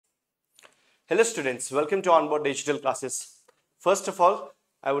Hello students, welcome to Onboard Digital Classes. First of all,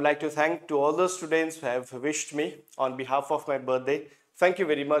 I would like to thank to all those students who have wished me on behalf of my birthday. Thank you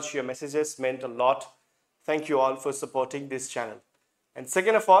very much. Your messages meant a lot. Thank you all for supporting this channel. And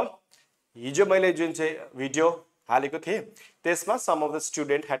second of all, हिजो मैले जुन चाहिँ video हालेको थिएँ त्यसमा some of the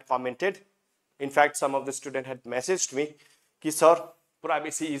student had commented. In fact, some of the student had messaged me कि sir पुरा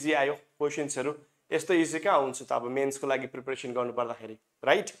बेसी easy आयो क्वेशन्सहरु यस्तो इजी कहाँ हुन्छ त अब मेन्सको लागि प्रिपरेसन गर्नु पर्दाखेरि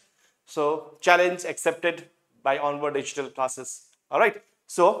right So challenge accepted by Onboard Digital Classes. Alright,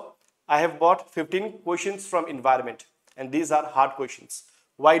 so I have bought 15 questions from environment and these are hard questions.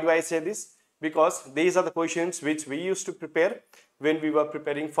 Why do I say this? Because these are the questions which we used to prepare when we were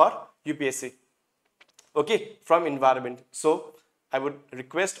preparing for UPSC. Okay, from environment. So I would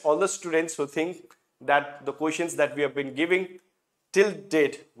request all the students who think that the questions that we have been giving till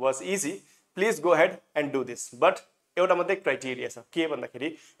date was easy, please go ahead and do this. But एउटा मात्रै criteria छ के भन्दाखेरि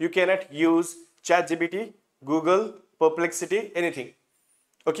you cannot use ChatGPT, Google, Perplexity, anything.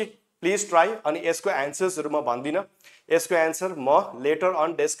 Okay, please try. अनि यसको आन्सर्सहरु म भन्दिन. यसको answer म later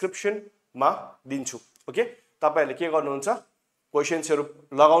on description मा दिन्छु. Okay, तपाईहरुले के गर्नुहुन्छ क्वेशन्सहरु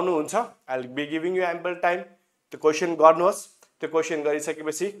लगाउनु हुन्छ. I'll be giving you ample time. त्यो क्वेशन गर्नुहोस्. त्यो क्वेशन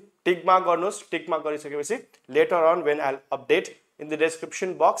गरिसकेपछि टिक मार्क गर्नुहोस्. टिक मार्क गरिसकेपछि later on when I'll update in the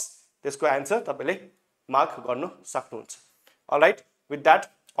description box त्यसको आन्सर तपाईले mark गर्नु सक्नुहुन्छ. All right, with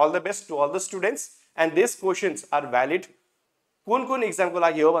that, all the best to all the students. And these questions are valid. कुन exam को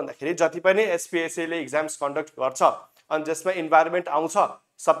लागि हो भन्दाखेरि जति पनि SPSC ले एक्जाम्स कन्डक्ट गर्छ अनि जसमा इन्भाइरोमेन्ट आउँछ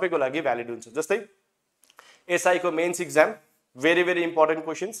सबैको लागि भ्यालिड हुन्छ. जस्तै SI को mains exam very very important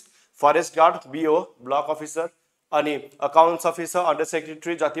questions. Forest guard, BO, block officer अनि अकाउन्ट्स अफिसर, अन्डर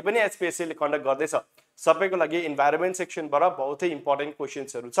सेक्रेटरी जति पनि SPSC ले कन्डक्ट गर्दैछ सबैको लागि इन्भाइरोमेन्ट सेक्सनबाट बहुतै इम्पोर्टेन्ट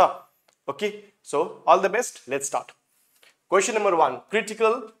क्वेशन्सहरु छ. Okay, so all the best. Let's start. Question number 1.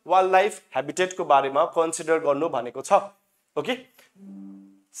 Critical wildlife habitat को बारेमा consider गर्नु भनेको छ. Okay.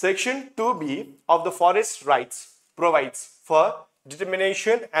 Section 2B of the forest rights provides for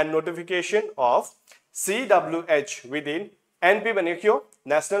determination and notification of CWH within NP भनेको के हो?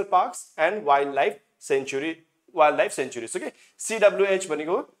 National Parks and Wildlife Sanctuaries. Okay. CWH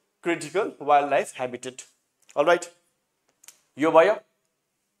भनेको Critical Wildlife Habitat. All right. यो भयो.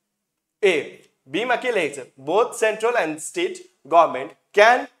 A. B मा के लेखेछ? Both central and state government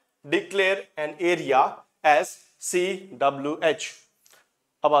can declare an area as CWH.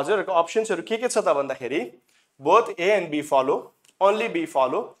 अब हजुरहरुको अप्सन्सहरु के छ त भन्दाखेरि both A and B follow, only B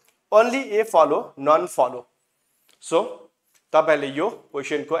follow, only A follow, none follow. So तपाईले यो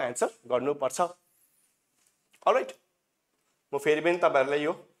क्वेशनको answer गर्नु पर्छ. Alright. म फेरि पनि तपाईहरुलाई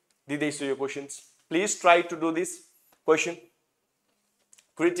यो दिदैछु यो questions. Please try to do this question.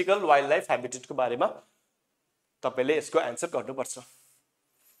 Critical wildlife habitat को बारेमा तपाईले यसको आन्सर गर्नु पर्छ.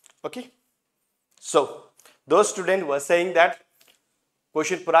 Okay, so those students were saying that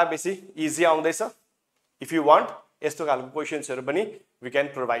question पुरा बेसी इजी आउँदैछ. If you want यस्तो खालको क्वेशन्सहरु पनि we can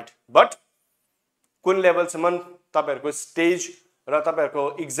provide, but कुन लेभल सम्म तपाईहरुको स्टेज र तपाईहरुको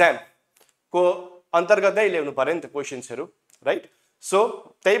एक्जाम को अन्तर्गतै ल्याउनु पर्यो नि त क्वेशन्सहरु, राइट? सो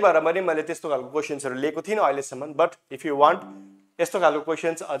त्यही भएर मैले त्यस्तो खालको क्वेशन्सहरु लिएको थिइन अहिले सम्म. बट इफ यु वान्ट यस्तो खालको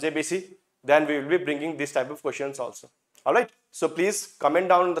क्वेशन्स अझै बेसी, then we will be bringing this type of questions also. All right, so please comment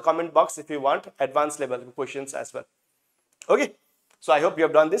down in the comment box if you want advanced level questions as well. Okay, so I hope you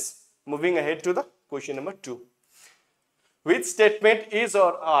have done this. Moving ahead to the question number 2. Which statement is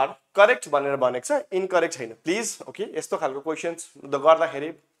or are correct भनेर भनेको छ, incorrect छैन. Please okay यस्तो खालको questions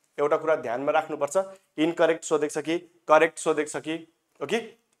गर्दाखेरि एउटा कुरा ध्यानमा राख्नुपर्छ. इनकरेक्ट सोधेको छ कि करेक्ट सोधेको छ कि. Okay,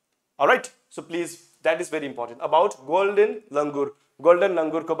 alright, so please that is very important. About golden langur. Golden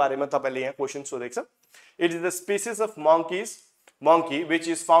langur को बारेमा तपाईले यहाँ क्वेशन सोधेको छ. It is the species of monkey which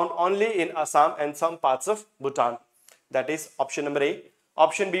is found only in Assam and some parts of Bhutan. That is option number A.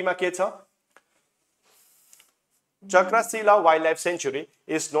 Option B मा के छ? Chakrasila Wildlife Sanctuary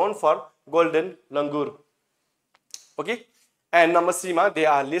is known for golden langur. Okay, and number C मा they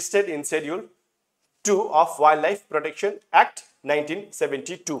are listed in Schedule 2 of Wildlife Protection Act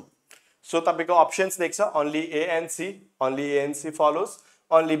 1972. So तपाईको options देख्छ, only A and C, only A and C follows,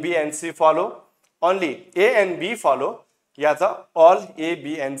 only B and C follow, only A and B follow, या त all A,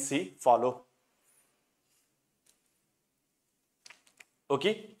 B and C follow.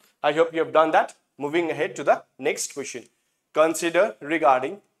 Okay, I hope you have done that. Moving ahead to the next question. Consider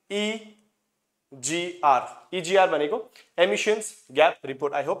regarding EGR. EGR भनेको Emissions Gap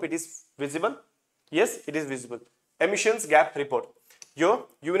Report. I hope it is visible. Yes, it is visible. Emissions Gap Report. Yo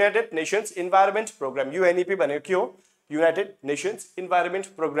United Nations Environment Program UNEP भनेको के हो? United Nations Environment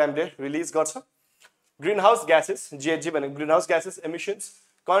Program ले release गर्छ. Greenhouse gases GHG भनेको greenhouse gases emissions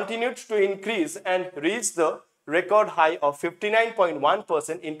continued to increase and reached the record high of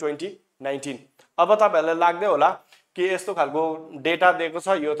 59.1% in 2019. अब तपाईहरुलाई लाग्दै होला कि यस्तो खालको डेटा दिएको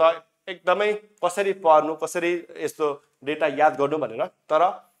छ यो त एकदमै कसरी पढ्नु कसरी यस्तो डेटा याद गर्नु भनेर तर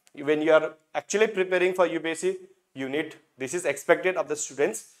when you are actually preparing for UPSC you need this is expected of the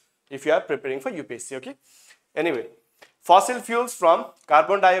students if you are preparing for UPSC. Okay, anyway, fossil fuels from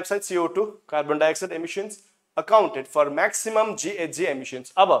carbon dioxide CO2 carbon dioxide emissions accounted for maximum GHG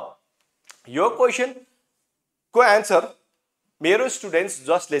emissions. अब यो question को answer मेरो students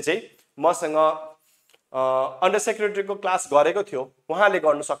जसले चाहिँ मसँग under secretary को class गरेको थियो उहाँले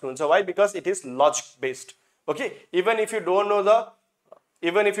गर्न सक्नुहुन्छ. Why? Because it is logic based. Okay, even if you don't know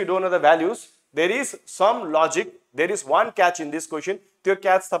the values, there is some logic, there is one catch in this question. त्यो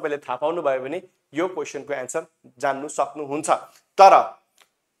catch तपाईले थाहा पाउनु भयो भने यो क्वेशन को आन्सर जान्नु सक्नुहुन्छ.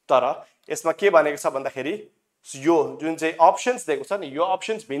 तर यसमा के भनेको छ भन्दाखेरि यो जुन चाहिँ अप्सन्स दिएको छ नि यो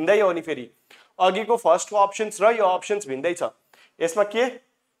अप्सन्स भिन्दै हो नि फेरि अघिको फर्स्टको अप्सन्स र यो अप्सन्स भिन्दै छ.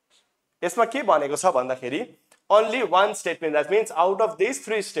 यसमा के भनेको छ भन्दाखेरि only one statement, that means out of these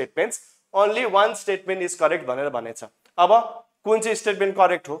three statements only one statement is correct भनेर भनेछ. अब कुन चाहिँ स्टेटमेन्ट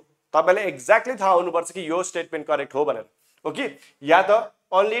करेक्ट हो तपाईलाई एक्ज्याक्टली थाहा हुनुपर्छ कि यो स्टेटमेन्ट करेक्ट हो भनेर. ओके, या त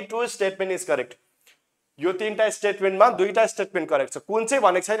only two statement is correct. यो तीनटा स्टेटमेन्टमा दुईटा स्टेटमेन्ट करेक्ट छ कुन चाहिँ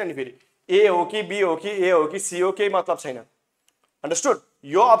भनेको छैन नि फेरि ए हो कि बी हो कि ए हो कि सी हो केही मतलब छैन. अन्डरस्टुड?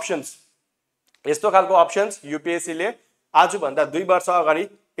 यो अप्सन्स यस्तो खालको अप्सन्स यूपीएससी ले आज भन्दा 2 वर्ष अगाडि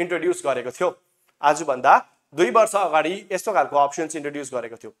इन्ट्रोड्युस गरेको थियो. आज भन्दा 2 वर्ष अगाडि यस्तो खालको अप्सन्स इन्ट्रोड्युस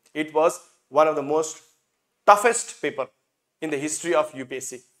गरेको थियो. It was one of the most toughest paper in the history of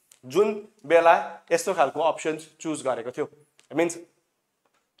UPSC. जुन बेला यस्तो खालको अप्सन्स चुज गरेको थियो मीन्स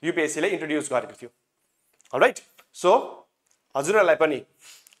यूपीएससी ले इन्ट्रोड्युस गरेको थियो. अलराइट, सो हजुरहरुलाई पनि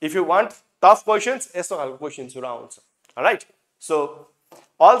if you want tough questions यस्तो खालको क्वेशन्स आउँछ. All right, so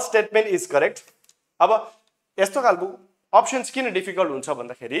all statement is correct. अब यस्तो खालको अप्सन्स किन डिफिकल्ट हुन्छ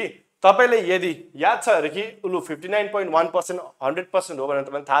भन्दाखेरि तपाईले यदि याद छ अरे कि उलु 59.1% 100% हो भनेर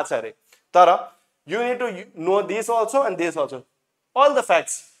तपाईलाई थाहा छ अरे तर you need to know this also and this also, all the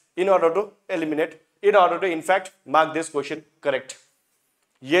facts in order to eliminate, in order to in fact mark this question correct.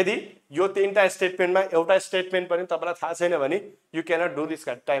 यदि यो तीनटा स्टेटमेन्टमा एउटा स्टेटमेन्ट पनि तपाईलाई थाहा छैन भने you cannot do this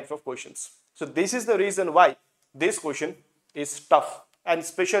type of questions. So this is the reason why this question is tough and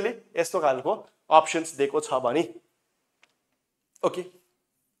especially यस्तो खालको अप्सन्स दिएको छ भने. Okay,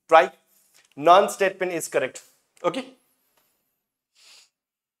 try. Non statement is correct. Okay,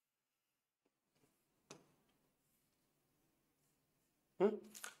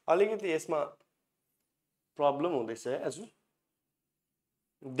 अलिकति यसमा प्रब्लम हुँदैछ है आज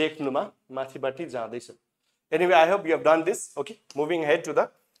देख्नुमा माथिबाटै जाँदैछ. Anyway, I hope you have done this. Okay, moving ahead to the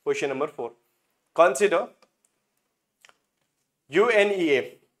question number 4. Consider UNEA,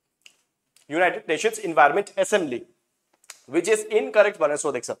 United Nations Environment Assembly, which is incorrect भनेर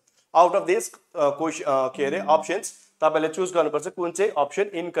सोधेको छ. Out of this के अरे options तपाईले चुज गर्नुपर्छ कुन चाहिँ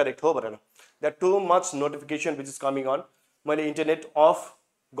अप्सन इनकरेक्ट हो भनेर. There too much notification which is coming on. मैले इन्टरनेट अफ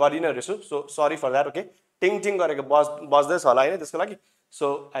गरिन रहेछु, so sorry for that. Okay, टिङ टिङ गरेको बज्दैछ होला हैन त्यसको लागि. So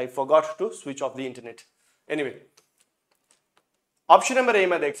I forgot to switch off the internet. Anyway, option number A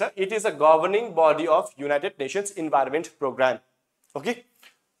मा देख्छ it is a governing body of United Nations Environment Program. Okay,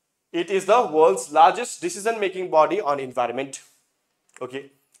 it is the world's largest decision making body on environment.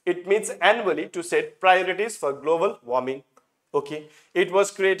 Okay, it meets annually to set priorities for global warming. Okay, it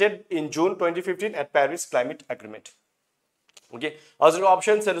was created in June 2015 at Paris Climate Agreement. Okay, हजुरको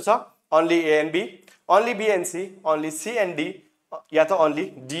अप्सन्सहरु छ only A and B, only B and C, only C and D, या त only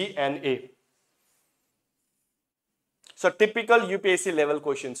D and A. So typical UPSC level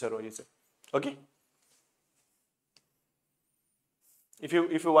questions are here. Okay, if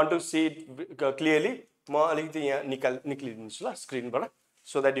you want to see it clearly म अलिकति यहाँ निकालिदिन्छु ल स्क्रिनबाट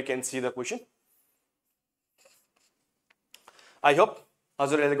so that you can see the question. I hope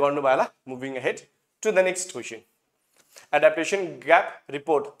हजुरले गर्नु भयो होला. Moving ahead to the next question. Adaptation gap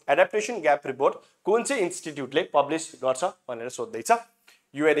report. Adaptation gap report कुन चाहिँ इन्स्टिट्युटले पब्लिश गर्छ भनेर सोध्दै छ.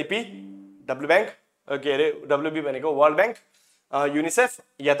 UNEP, W Bank, के अरे WB भनेको वर्ल्ड बैंक, युनिसेफ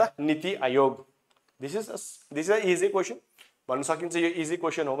या त NITI Aayog. This is a easy question. भन्न सकिन्छ यो इजी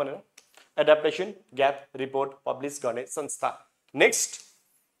क्वेशन हो भनेर. Adaptation gap report पब्लिश गर्ने संस्था. Next,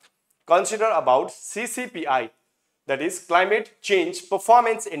 consider about CCPI, that is climate change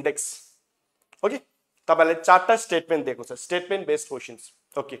performance index. Okay, तपाईलाई चारटा स्टेटमेन्ट दिएको छ, statement based questions.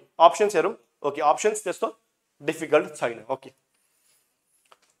 Okay, options हेरौँ. ओके, अप्सन्स त्यस्तो डिफिकल्ट छैन. Okay,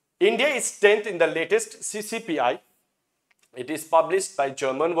 India is 10th in the latest CCPI. It is published by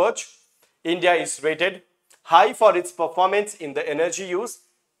German Watch. India is rated high for its performance in the energy use,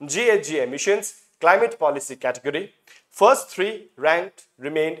 GHG emissions, climate policy category. First three ranked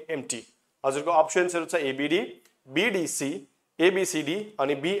remained empty. हजुरको अप्सन्सहरु छ ABD, BDC, ABCD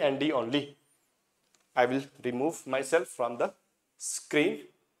अनि B and D only. I will remove myself from the screen.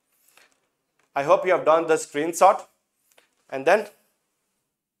 I hope you have done the screenshot and then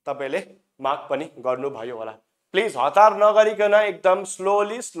तपाईले mark पनि गर्नु भयो होला. Please हतार नगरिकन एकदम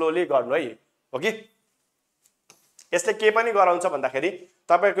स्लोली गर्नु है. ओके, यसले के पनि गराउँछ भन्दाखेरि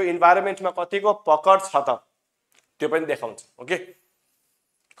तपाईको इन्भाइरोमेन्टमा कतिको पकड छ त त्यो पनि देखाउँछ. ओके,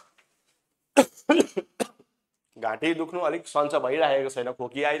 घाँटी दुख्नु अलिक सन्च भइरहेको छैन,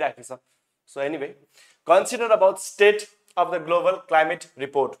 खोकी आइरहेको छ. So anyway, consider about state of the global climate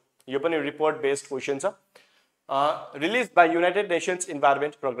report. यो पनि रिपोर्ट बेस्ड क्वेशन छ. Release by United nations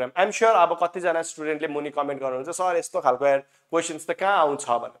environment programme. I'm sure अब कतिजना स्टुडेन्टले मुनि कमेन्ट गर्नुहुन्छ सर यस्तो खालको क्वेशन्स त कहाँ आउँछ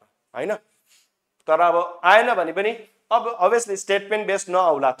भनेर, हैन. तर अब आएन भने पनि अब अभियसली स्टेटमेन्ट बेस्ड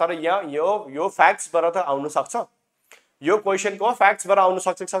नआउला, तर यहाँ यो फ्याक्ट्सबाट त आउन सक्छ. यो क्वेशनको फ्याक्ट्सबाट आउन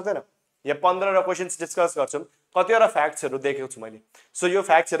सक्छ कि सक्दैन. यहाँ 15 क्वेशन्स डिस्कस गर्छौं, कतिवटा फ्याक्ट्सहरु देखेको छु मैले. सो यो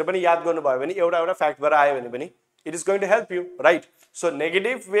फ्याक्ट्सहरु पनि याद गर्नु भयो भने एउटा फ्याक्टबाट आयो भने पनि it is going to help you, right. So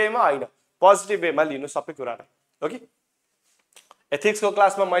negative वेमा हैन, पोजिटिभ वेमा लिनु सबै कुरालाई. ओके, एथिक्सको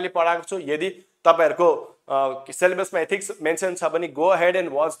क्लासमा मैले पढाएको छु. यदि तपाईहरुको सिलेबसमा एथिक्स मेन्सन छ भने go ahead and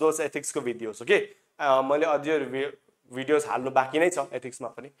watch those एथिक्सको videos. Okay, मैले अझै भिडियोस हाल्नु बाँकी नै छ एथिक्समा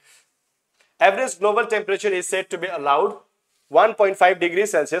पनि. Average global temperature is said to be allowed 1.5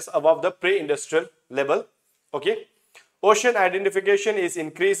 degrees Celsius above the pre-industrial level. Okay, ocean identification is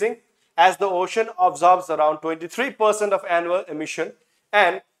increasing as the ocean absorbs around 23% of annual emission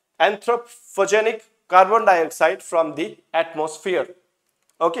and anthropogenic carbon dioxide from the atmosphere.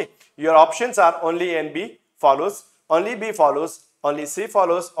 Okay, your options are only A and B follows, only B follows, only C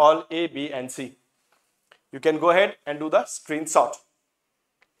follows, all A, B and C. You can go ahead and do the screenshot.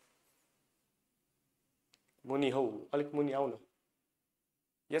 Muni ho, alik muni auna.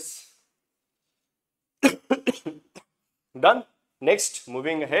 Yes. Done. Next,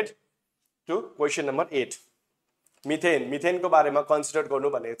 moving ahead to question number 8. Methane. Methane को बारे में consider गर्नु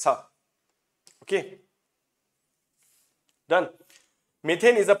भनेको छ. Okay. Done.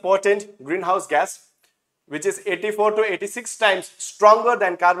 Methane is a potent greenhouse gas which is 84 to 86 times stronger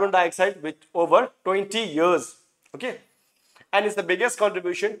than carbon dioxide with over 20 years. Okay. And is the biggest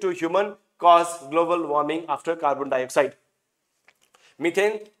contribution to human caused global warming after carbon dioxide.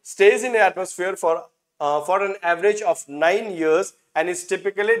 Methane stays in the atmosphere for an average of 9 years and is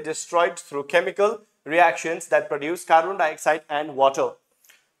typically destroyed through chemical reactions that produce carbon dioxide and water.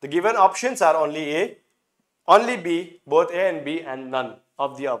 The given options are only A, only B, both A and B, and none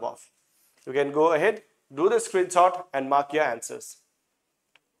of the above. You can go ahead, do the screenshot and mark your answers.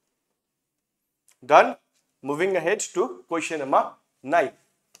 Done. Moving ahead to question number 9.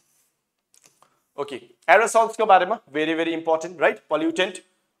 Okay, aerosols को बारे में very important, right? Pollutant,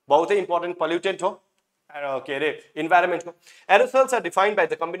 बहुत ही important pollutant हो. Okay, environment को. Aerosols are defined by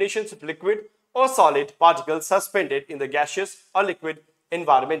the combinations of liquid or solid particles suspended in the gaseous or liquid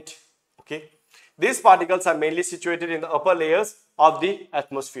environment. Okay, these particles are mainly situated in the upper layers of the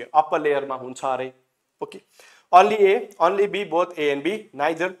atmosphere. Upper layer मा हुन्छ अरे. Okay, only A, only B, both A and B,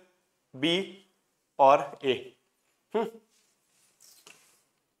 neither B or A.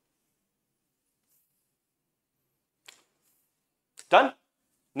 Done.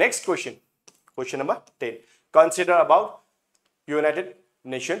 Next question. Question number 10. Consider about United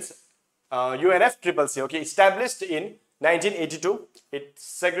Nations, UNFCCC. Okay, established in 1982. Its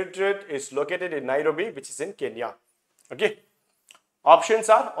secretariat is located in Nairobi, which is in Kenya. Okay. Options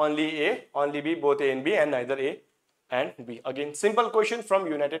are only A, only B, both A and B, and neither A and B. Again, simple question from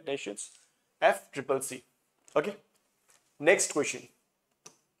United Nations, FCCC. Okay. Next question.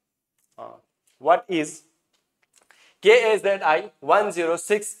 What is KAZI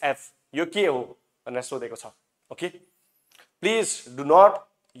 106F? यो के हो भनेर सोधेको छ. Okay. Please do not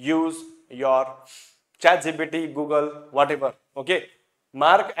use your ChatGPT, Google, whatever. Okay.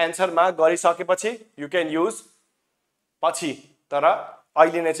 Mark answer mark गरिसकेपछि you can use पछि, तर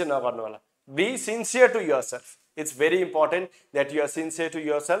अहिले नै चाहिँ नगर्नु होला. Be sincere to yourself. It's very important that you are sincere to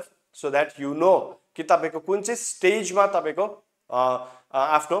yourself so that you know कि तपाईको कुन चाहिँ स्टेजमा तपाईको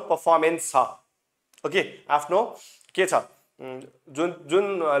आफ्नो परफर्मेन्स छ. ओके, आफ्नो के छ, जुन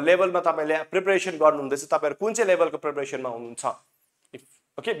लेभलमा तपाईले प्रिपरेसन गर्नुहुँदैछ, तपाईहरु कुन चाहिँ लेभलको प्रिपरेसनमा हुनुहुन्छ.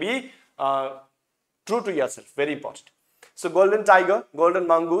 Okay, be true to yourself, very important. So golden tiger, golden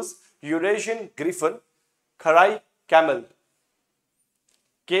mongoose, Eurasian Griffin, खराई camel,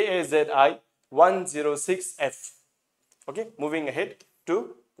 KAZI 106F. Okay, moving ahead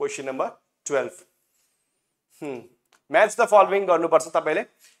to question number 12. Match the following गर्नुपर्छ तपाईले.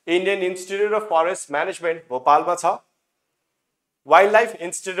 Indian Institute of Forest Management भोपालमा छ. Wildlife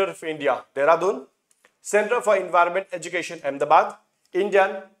Institute of India Dehradun. Center for Environment Education Ahmedabad.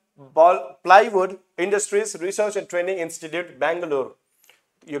 Indian Plywood Industries Research and Training Institute Bangalore.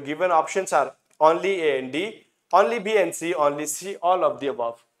 Your given options are only A and D, only B and C, only C, all of the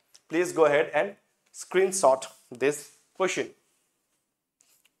above. Please go ahead and screenshot this question.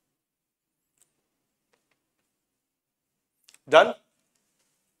 Done?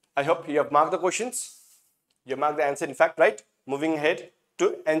 I hope you have marked the questions. You marked the answer, in fact, right? Moving ahead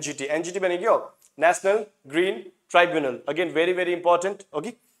to NGT. NGT means National Green Tribunal. Again, very, very important.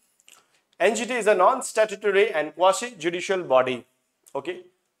 Okay. NGT is a non-statutory and quasi-judicial body. Okay.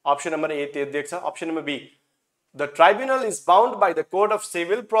 Option number A. Option number B. The tribunal is bound by the Code of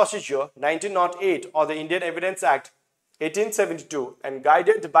Civil Procedure 1908 or the Indian Evidence Act 1872 and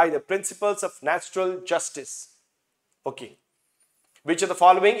guided by the principles of natural justice. Okay. Which of the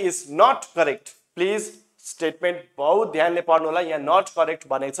following is not correct? Please statement बहुत ध्यानले पढ्नु होला यहाँ not correct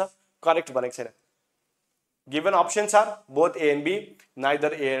भनेको छ, correct भनेको छैन. Given options are both A and B,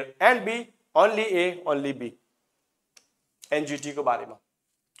 neither A and B, only A, only B. NGT को बारेमा.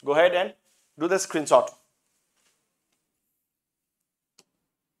 Go ahead and do the screenshot.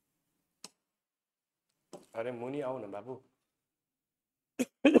 अरे मुनि आऊ न बाबु.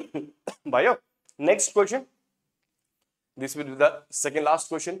 भयो. Next question. This will be the second last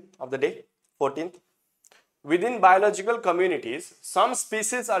question of the day, 14th. Within biological communities, some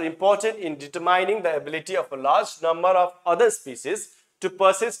species are important in determining the ability of a large number of other species to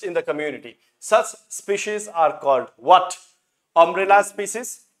persist in the community. Such species are called what? Umbrella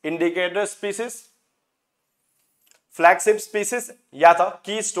species, indicator species, flagship species, या था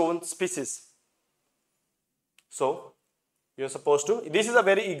keystone species. So, you're supposed to, this is a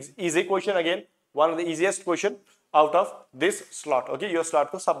very easy question again, one of the easiest question out of this slot. Okay, your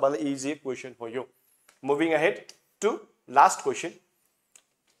slot ko sabhanda easy question for you. Moving ahead to last question.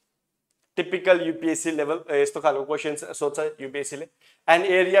 Typical UPSC level yesto khalo questions socha UPSC le. An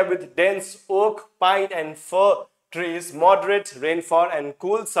area with dense oak, pine and fir trees, moderate rainfall and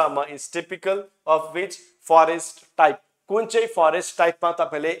cool summer is typical of which forest type? कुन चाहिँ forest type मा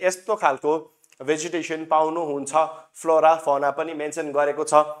तपाईले यस्तो खालको vegetation पाउनु हुन्छ, flora fauna पनि mention गरेको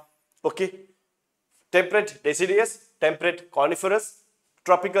छ. Okay. Temperate deciduous, temperate coniferous,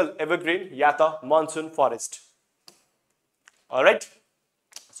 tropical evergreen, या त monsoon forest. Alright.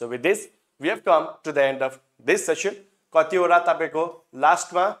 So with this, we have come to the end of this session. कतिवटा तपाईको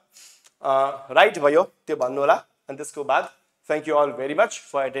last मा right भयो त्यो भन्नु होला. And त्यसको बाद, thank you all very much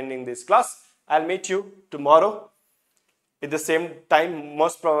for attending this class. I'll meet you tomorrow at the same time.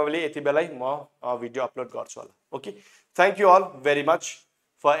 Most probably यति बेलै म video upload गर्छु होला. Okay. Thank you all very much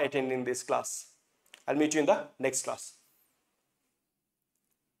for attending this class. I'll meet you in the next class.